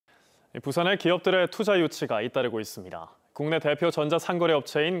부산의 기업들의 투자유치가 잇따르고 있습니다. 국내 대표 전자상거래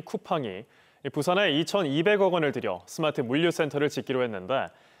업체인 쿠팡이 부산에 2,200억 원을 들여 스마트물류센터를 짓기로 했는데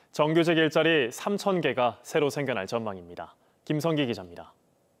정규직 일자리 3,000개가 새로 생겨날 전망입니다. 김성기 기자입니다.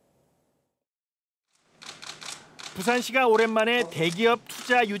 부산시가 오랜만에 대기업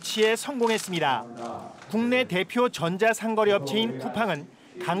투자 유치에 성공했습니다. 국내 대표 전자상거래 업체인 쿠팡은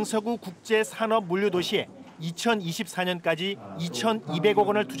강서구 국제산업물류도시에 2024년까지 2,200억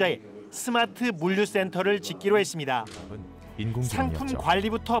원을 투자해 스마트물류센터를 짓기로 했습니다.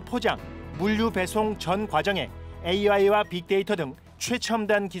 상품관리부터 포장, 물류배송 전 과정에 AI와 빅데이터 등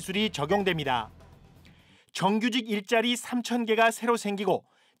최첨단 기술이 적용됩니다. 정규직 일자리 3,000개가 새로 생기고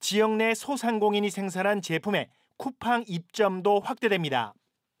지역 내 소상공인이 생산한 제품에 쿠팡 입점도 확대됩니다.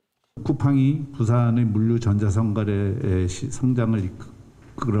 쿠팡이 부산의 물류전자상거래의 성장을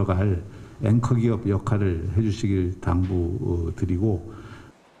이끌어갈 앵커기업 역할을 해주시길 당부드리고,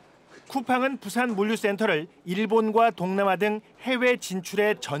 쿠팡은 부산물류센터를 일본과 동남아 등 해외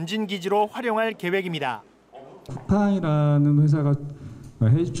진출의 전진기지로 활용할 계획입니다. 쿠팡이라는 회사가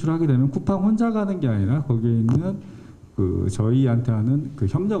해외 진출하게 되면 쿠팡 혼자 가는 게 아니라 거기에 있는 저희한테 하는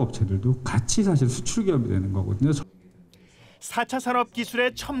협력 업체들도 같이 사실 수출 기업이 되는 거거든요. 4차 산업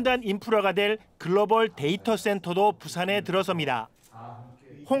기술의 첨단 인프라가 될 글로벌 데이터 센터도 부산에 들어섭니다.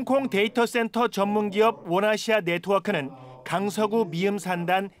 홍콩 데이터 센터 전문 기업 원아시아 네트워크는 강서구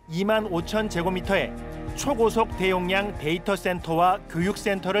미음산단 25,000제곱미터에 초고속 대용량 데이터 센터와 교육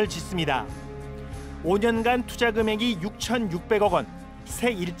센터를 짓습니다. 5년간 투자 금액이 6,600억 원,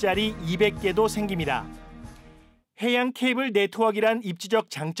 새 일자리 200개도 생깁니다. 해양 케이블 네트워크란 입지적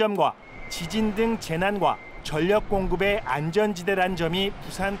장점과 지진 등 재난과 전력 공급의 안전지대란 점이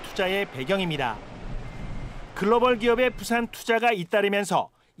부산 투자의 배경입니다. 글로벌 기업의 부산 투자가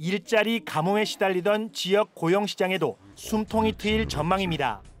잇따르면서 일자리 감염에 시달리던 지역 고용 시장에도 숨통이 트일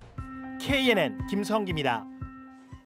전망입니다. KNN 김성기입니다.